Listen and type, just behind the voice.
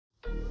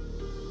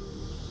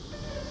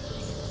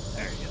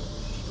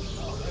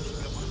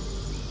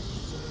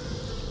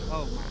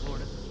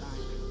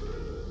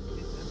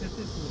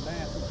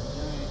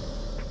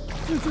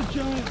It's a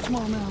giant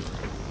smallmouth.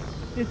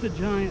 It's a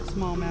giant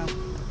smallmouth.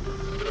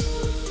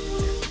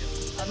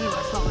 I knew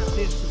I saw that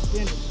fish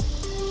suspended.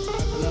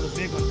 That's another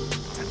big one.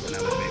 That's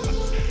another big one.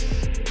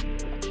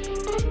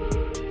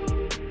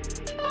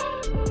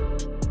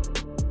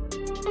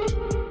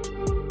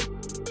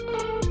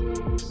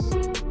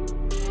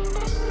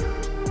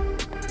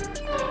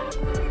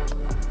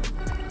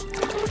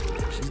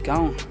 She's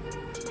gone.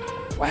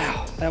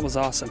 Wow, that was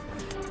awesome.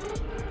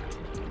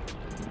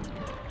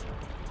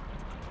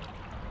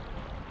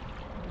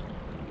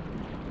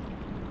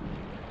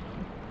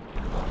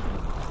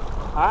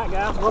 Alright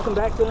guys, welcome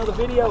back to another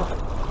video.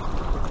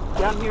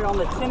 Down here on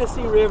the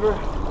Tennessee River,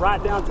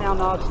 right downtown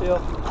Knoxville.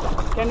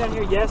 Came down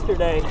here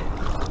yesterday.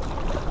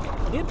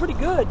 Did pretty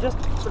good, just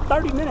for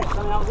 30 minutes.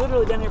 I mean, I was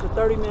literally down here for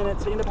 30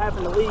 minutes. Ended up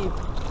having to leave.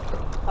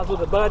 I was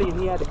with a buddy and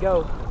he had to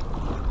go.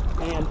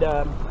 And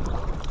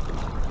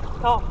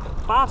caught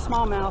 5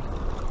 smallmouth,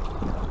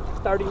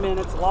 30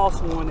 minutes,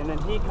 lost one, and then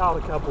he caught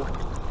a couple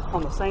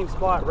on the same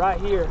spot right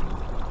here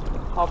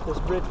off this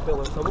bridge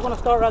pillar. So we're gonna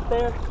start right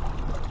there.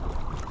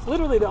 It's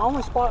literally the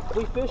only spot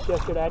we fished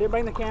yesterday. I didn't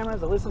bring the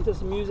cameras. I listened to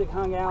some music,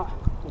 hung out,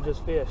 and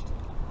just fished.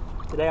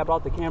 Today I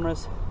brought the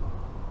cameras.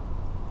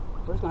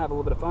 We're just gonna have a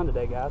little bit of fun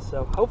today, guys.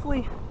 So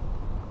hopefully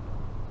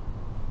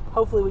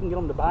we can get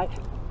them to bite.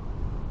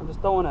 I'm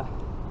just throwing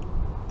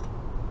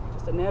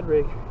just a Ned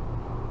rig,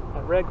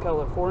 that red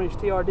color 4-inch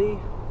TRD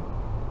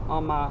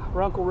on my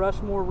RUNCL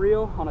RUSHMORE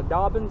reel on a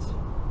Dobbins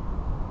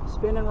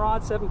spinning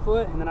rod, 7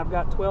 foot, and then I've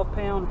got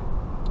 12-pound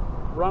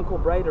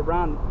RUNCL braided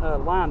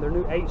line. Their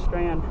new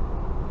 8-strand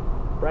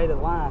braided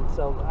line,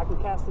 so I can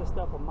cast this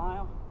stuff a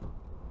mile.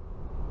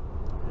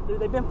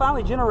 They've been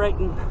finally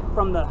generating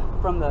from the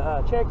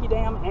Cherokee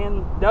Dam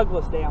and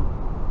Douglas Dam.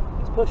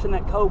 It's pushing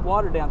that cold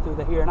water down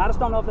through here, and I just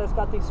don't know if that's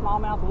got these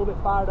smallmouth a little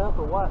bit fired up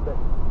or what. But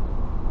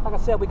like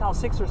I said, we caught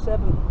 6 or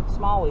 7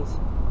 smallies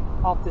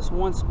off this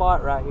one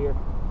spot right here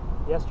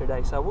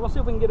yesterday. So we're gonna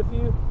see if we can get a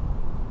few,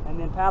 and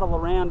then paddle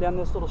around down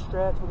this little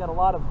stretch. We got a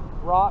lot of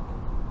rock.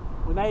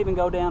 We may even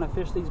go down and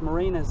fish these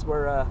marinas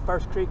where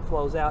First Creek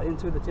flows out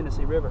into the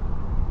Tennessee River.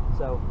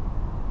 So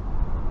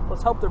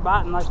let's hope they're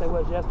biting like they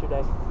was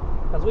yesterday,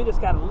 because we just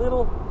got a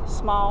little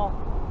small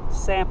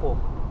sample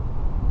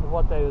of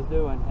what they was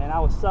doing, and I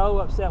was so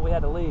upset we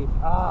had to leave.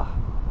 I'm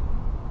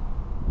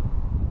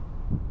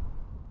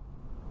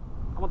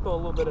gonna throw a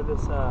little bit of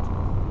this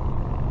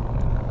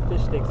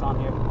fish sticks on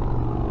here,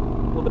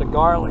 a little bit of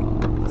garlic.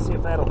 Let's see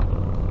if that'll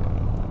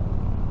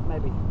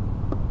maybe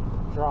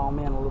draw them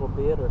in a little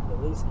bit, or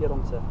at least get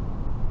them to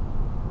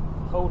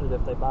hold it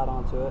if they bite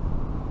onto it.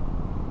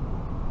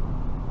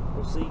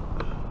 We'll see.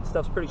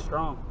 Stuff's pretty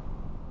strong.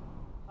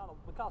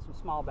 We caught some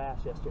small bass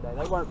yesterday.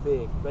 They weren't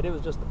big, but it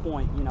was just the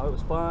point. You know, it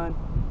was fun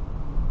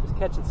just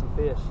catching some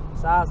fish.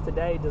 Size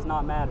today does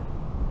not matter,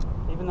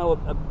 even though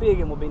a big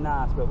one would be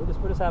nice, but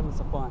we're just having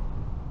some fun.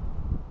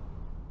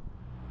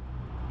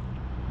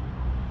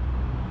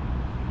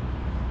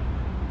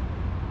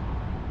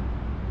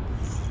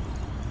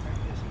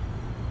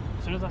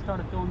 As soon as I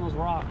started throwing those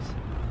rocks,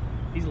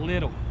 he's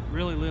little,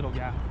 really little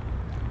guy.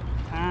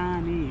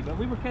 Tiny, but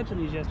we were catching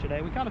these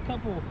yesterday. We caught a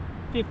couple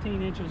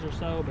 15 inches or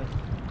so, but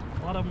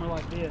a lot of them were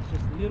like this,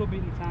 just little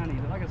bitty tiny.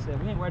 But like I said,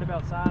 we ain't worried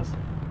about size.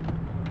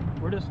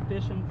 We're just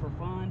fishing for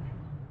fun,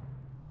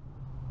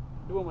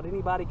 doing what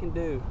anybody can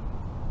do.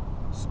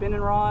 Spinning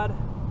rod,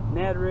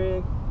 Ned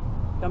rig,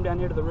 come down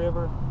here to the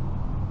river,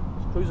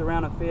 just cruise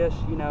around and fish.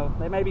 You know,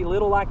 they may be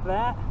little like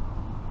that,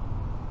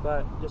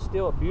 but just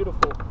still a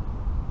beautiful,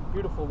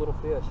 beautiful little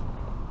fish.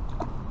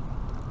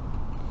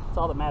 That's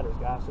all that matters,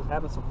 guys, just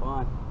having some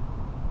fun.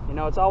 You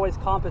know, it's always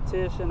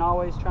competition,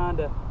 always trying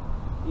to,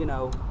 you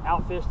know,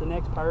 outfish the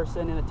next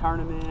person in a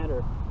tournament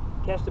or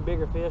catch the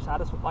bigger fish.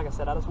 Like I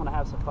said, I just want to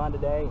have some fun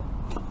today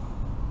and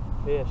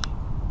fish.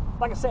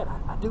 Like I said,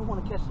 I do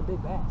want to catch the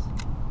big bass.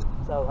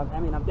 So, I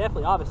mean, I'm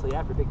definitely, obviously,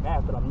 after big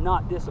bass, but I'm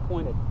not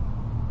disappointed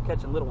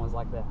catching little ones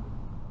like that.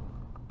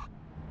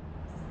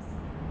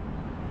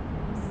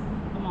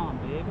 Come on,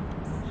 baby.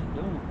 What you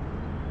doing?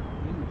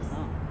 Give me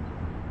some.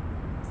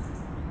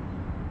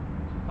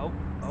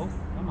 Oh,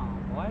 come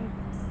on, boy.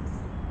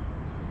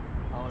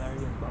 Oh, there he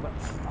is, Bubba.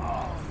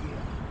 Oh,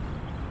 yeah.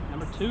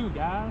 Number 2,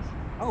 guys.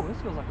 Oh,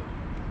 this feels like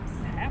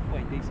a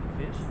halfway decent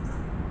fish.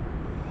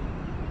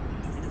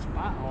 He just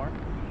bite hard.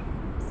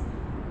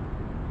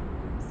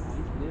 Oh,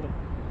 he's little.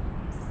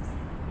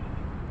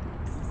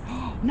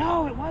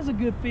 No, it was a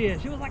good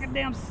fish. It was like a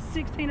damn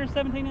 16 or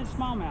 17 inch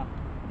smallmouth.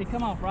 He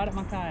come off right at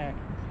my kayak.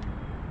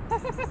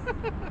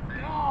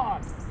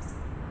 God.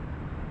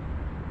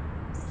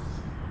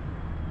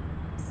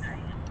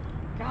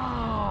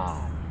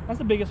 God. That's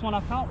the biggest one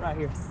I've caught right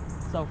here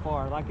so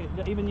far, like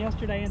even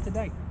yesterday and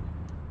today.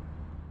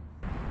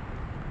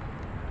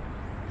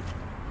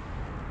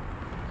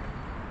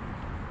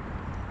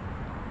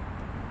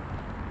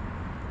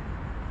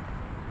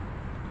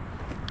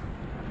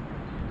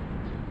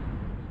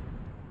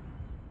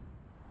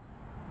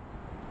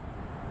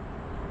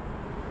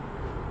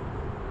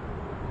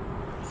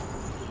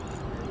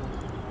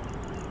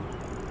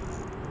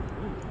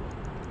 Ooh,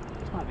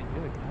 this might be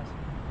good, guys.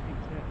 I think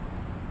it's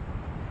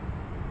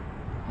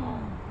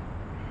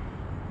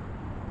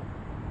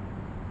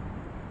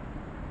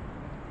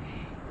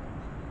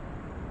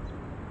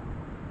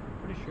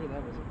sure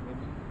that was a good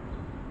one.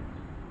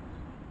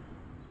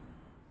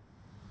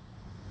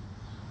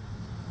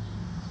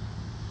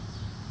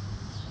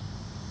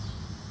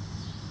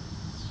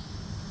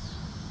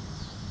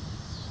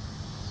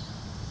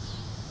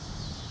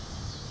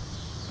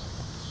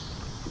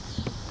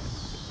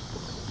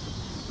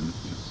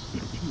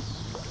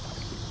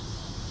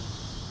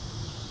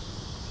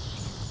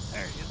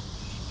 There he is.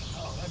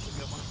 Oh, that's a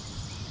good one.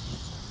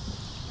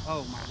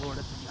 Oh my Lord,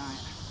 that's a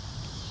giant.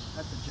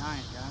 That's a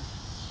giant, guys.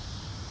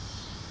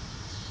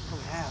 What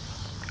do we have?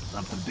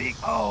 Something big.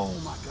 Oh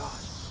my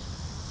gosh.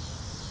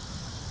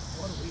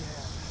 What do we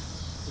have?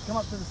 We come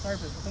up to the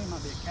surface. I think it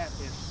might be a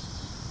catfish.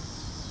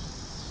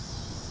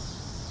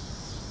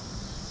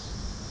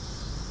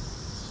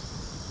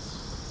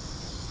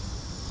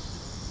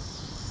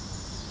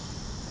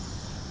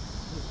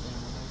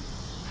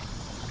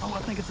 Oh,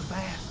 I think it's a bass.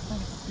 I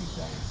think it's a big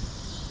bass.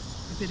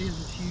 If it is,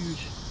 it's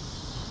huge.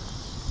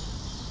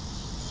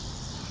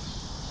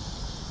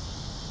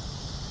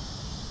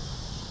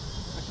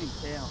 I can't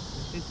tell.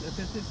 If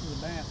this is a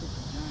bass, it's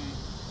a giant.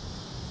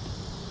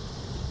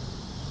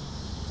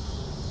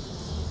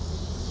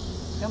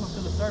 Coming to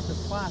the surface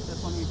twice,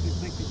 that's what makes me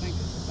think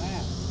it's a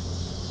bass.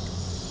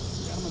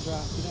 Get on the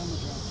drop, get on the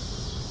drop.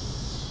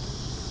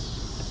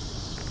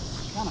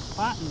 Kind of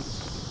fighting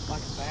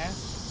like a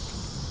bass.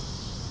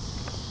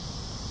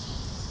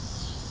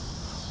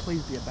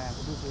 Please be a bass.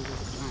 This is a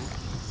giant.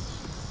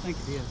 I think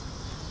it is.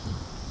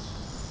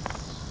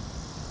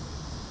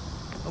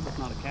 Hope it's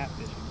not a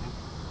catfish again.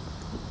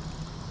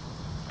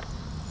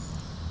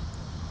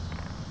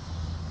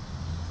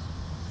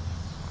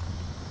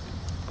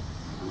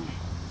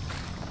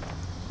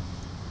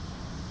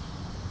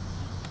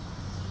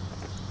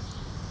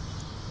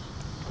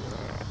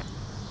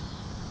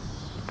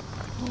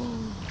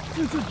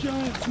 It's a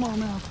giant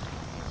smallmouth.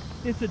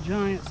 It's a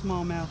giant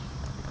smallmouth.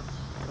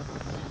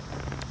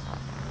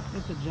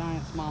 It's a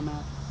giant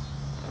smallmouth.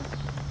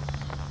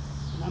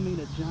 I mean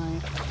a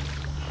giant.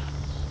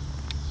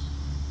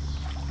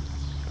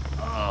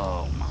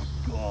 Oh my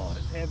God,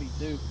 it's heavy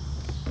too.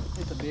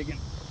 It's a big one.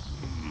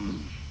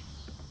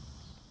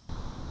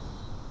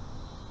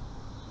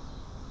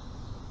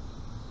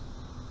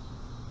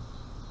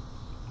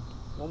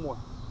 One more.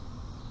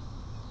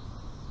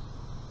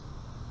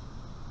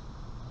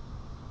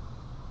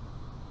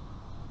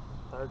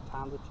 Third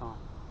time's a charm.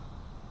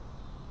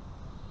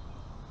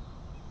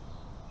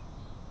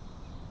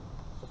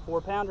 It's a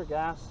 4-pounder,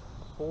 guys.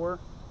 4.07.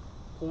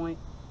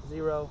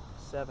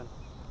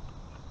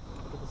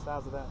 Look at the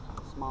size of that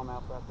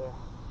smallmouth right there.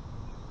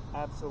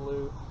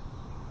 Absolute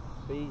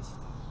beast.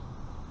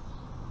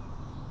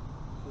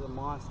 He's a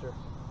monster.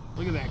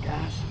 Look at that,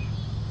 guys.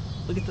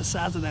 Look at the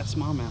size of that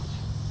smallmouth.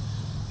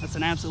 That's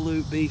an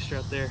absolute beast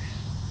right there.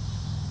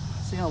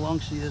 See how long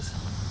she is.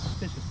 This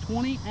fish is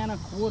 20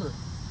 1/4.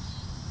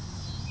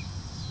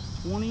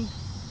 20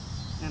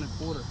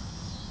 1/4.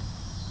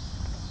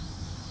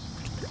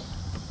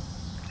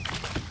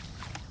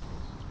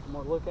 One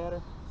more look at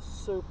her.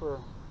 Super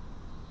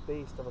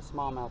beast of a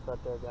smallmouth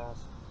right there,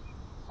 guys.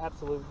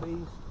 Absolute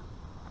beast.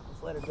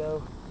 Let's let her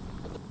go.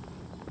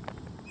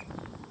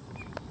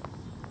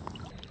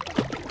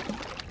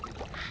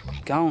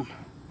 Gone.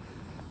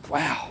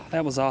 Wow,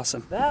 that was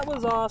awesome. That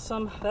was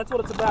awesome. That's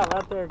what it's about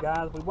right there,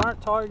 guys. We weren't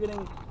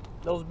targeting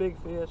those big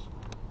fish.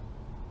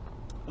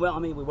 Well, I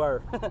mean, we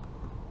were.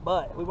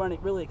 But we weren't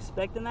really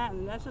expecting that,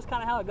 and that's just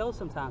kind of how it goes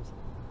sometimes.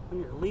 When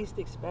you're least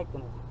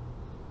expecting it,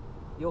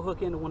 you'll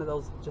hook into one of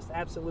those just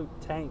absolute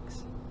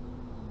tanks.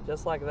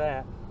 Just like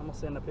that. I'm going to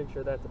send a picture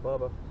of that to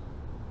Bubba.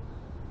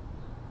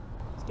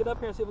 Let's get up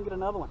here and see if we can get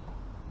another one.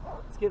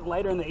 It's getting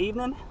later in the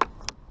evening.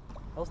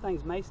 Those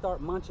things may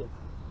start munching.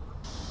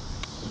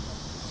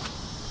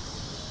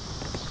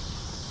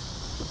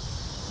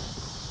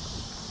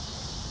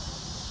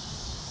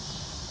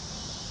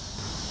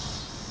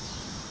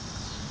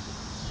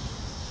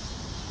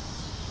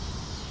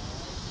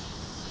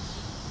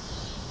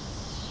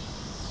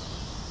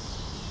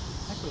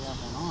 We have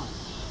one on.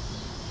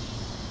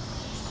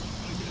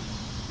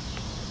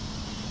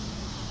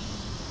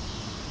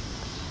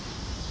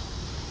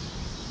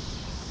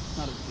 It's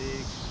not as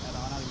big at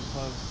all, not even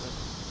close, but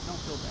don't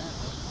feel bad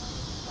though.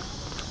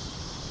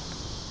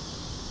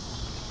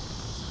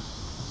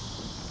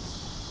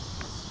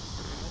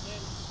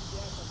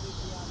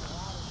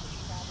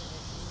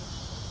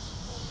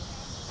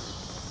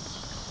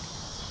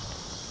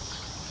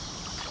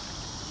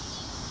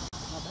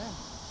 Not bad.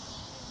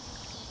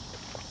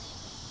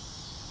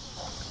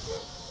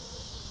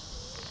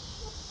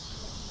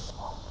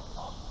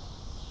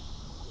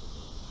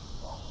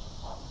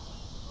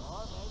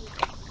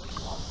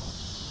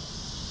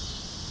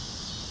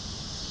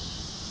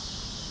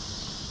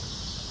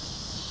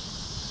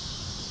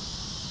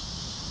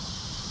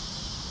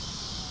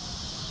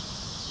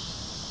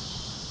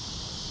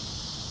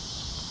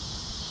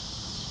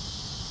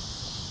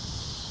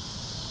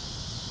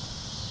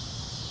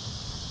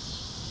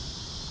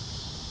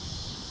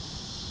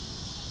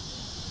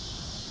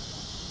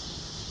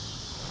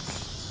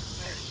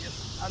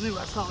 I knew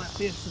I saw that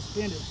fish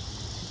suspended.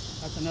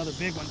 That's another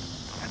big one.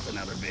 That's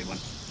another big one.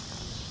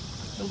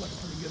 Those look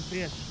pretty good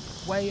fish.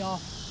 Way off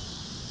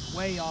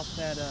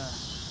that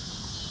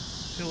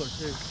pillar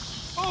too.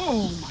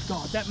 Oh my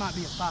God, that might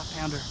be a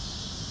 5-pounder.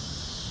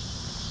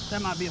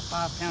 That might be a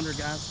 5-pounder,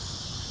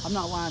 guys. I'm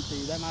not lying to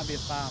you, that might be a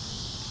 5.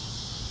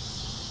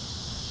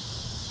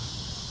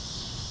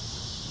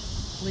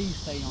 Please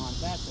stay on.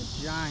 That's a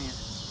giant.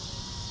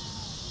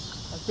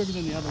 That's bigger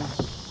than the other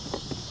one.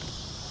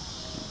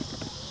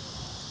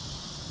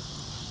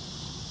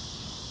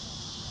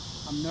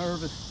 I'm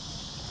nervous.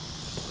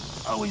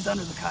 Oh, he's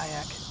under the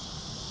kayak.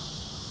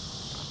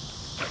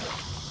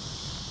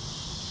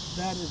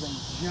 That is a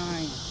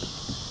giant.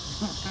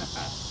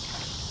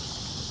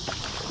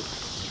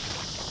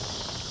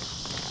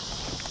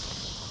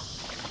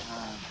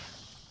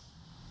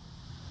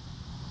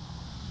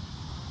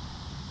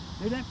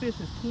 Dude, that fish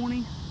is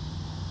 20,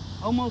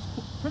 almost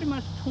pretty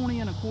much 20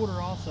 and a quarter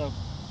also.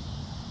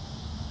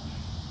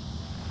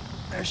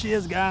 There she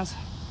is, guys.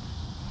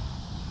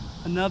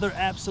 Another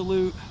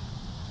absolute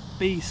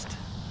beast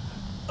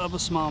of a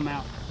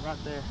smallmouth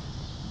right there.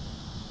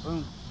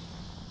 Boom.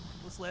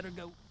 Let's let her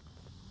go.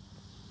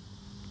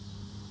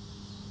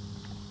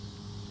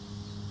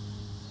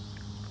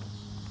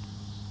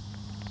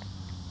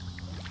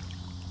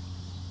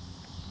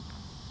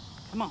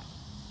 Come on.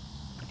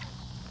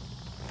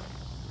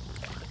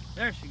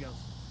 There she goes.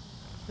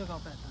 Took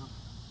off that time.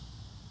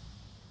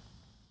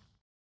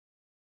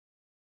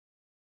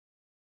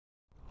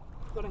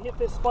 Gonna hit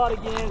this spot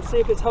again, see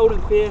if it's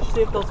holding fish,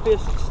 see if those fish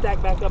stack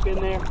back up in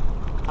there.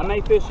 I may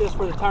fish this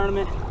for the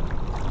tournament.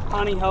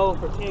 Honey hole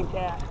for 10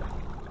 cat.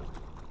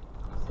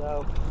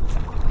 So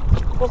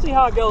we'll see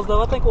how it goes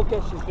though. I think we'll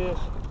catch some fish.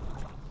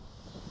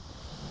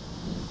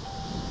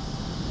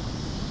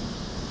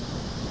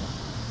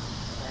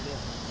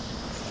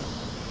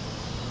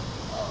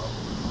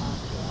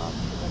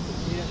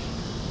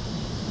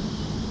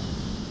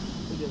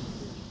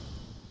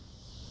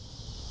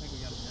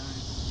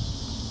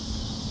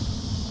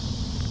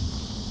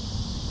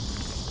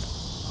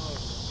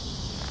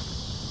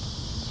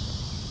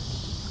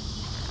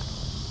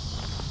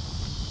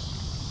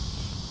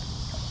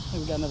 I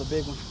think we got another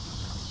big one.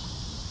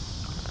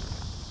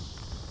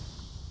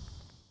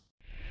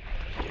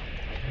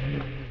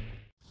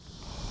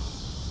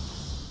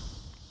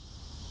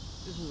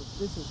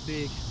 This is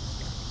big.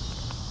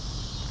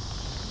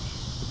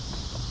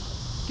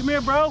 Come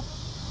here, bro.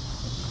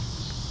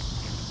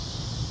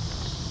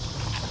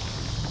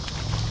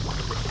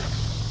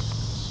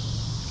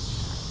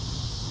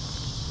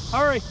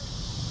 Hurry.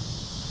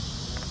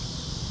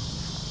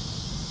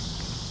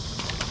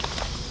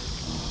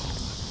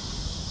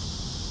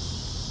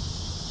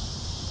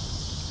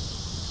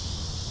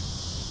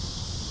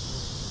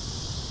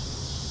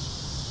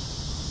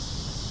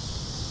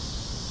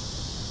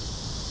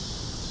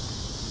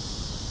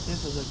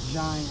 This is a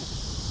giant.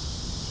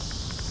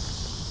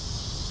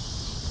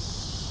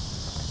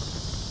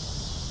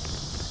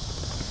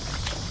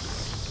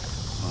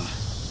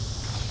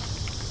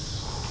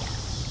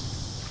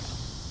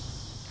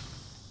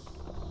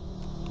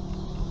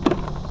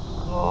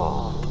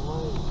 Oh,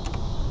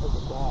 look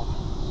at that.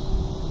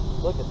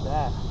 Look at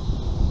that.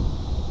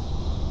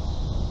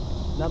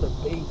 Another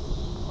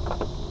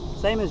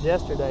beast. Same as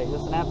yesterday,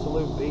 just an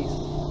absolute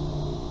beast.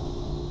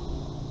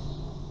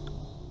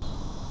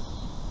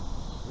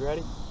 You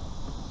ready?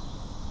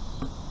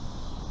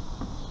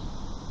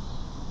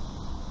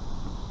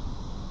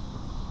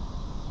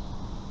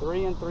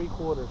 Three and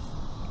 3/4.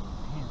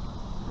 Damn.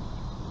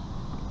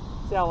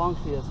 See how long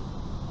she is.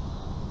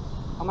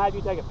 I'm gonna have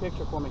you take a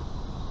picture for me.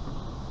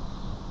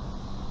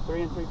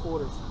 3 and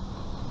 3/4.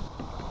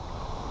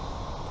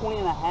 20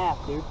 and a half,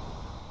 dude.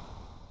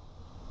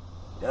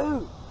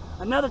 Dude,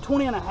 another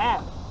 20 and a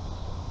half.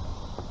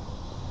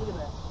 Look at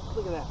that.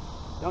 Look at that.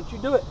 Don't you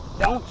do it.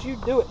 Don't you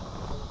do it.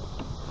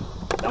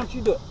 Don't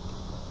you do it.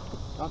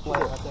 Don't you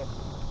do it right there.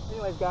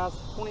 Anyways, guys,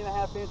 20 and a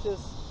half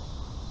inches,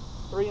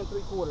 3 and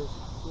 3/4.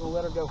 We'll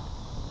let her go.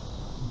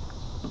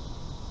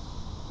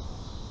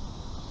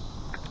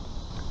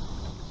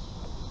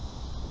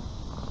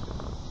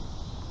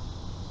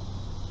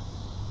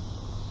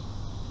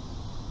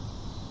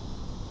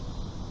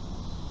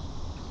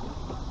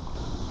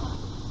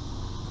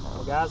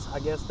 Well, guys, I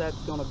guess that's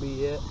going to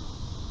be it.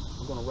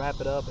 I'm going to wrap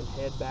it up and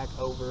head back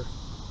over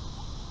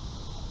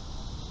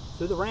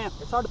to the ramp.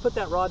 It's hard to put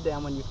that rod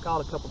down when you've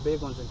caught a couple big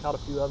ones and caught a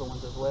few other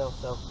ones as well.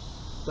 So,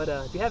 but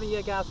if you haven't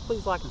yet, guys,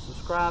 please like and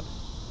subscribe.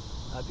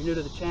 If you're new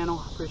to the channel,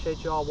 I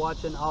appreciate you all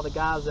watching. All the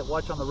guys that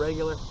watch on the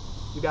regular,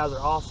 you guys are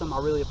awesome. I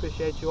really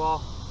appreciate you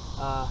all.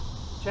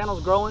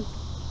 Channel's growing.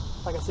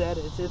 Like I said,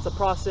 it's a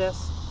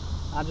process.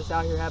 I'm just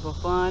out here having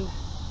fun,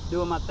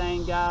 doing my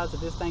thing, guys.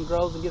 If this thing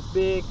grows and gets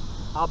big,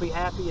 I'll be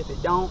happy. If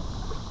it don't,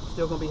 I'm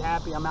still gonna be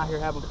happy. I'm out here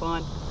having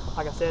fun.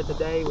 Like I said,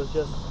 today was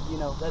just, you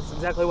know, that's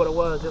exactly what it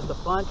was, just a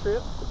fun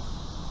trip,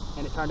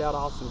 and it turned out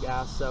awesome,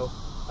 guys. So,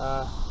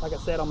 like I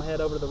said, I'm gonna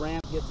head over to the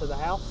ramp, get to the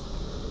house,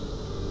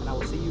 and I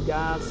will see you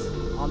guys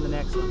on the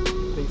next one.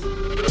 Peace.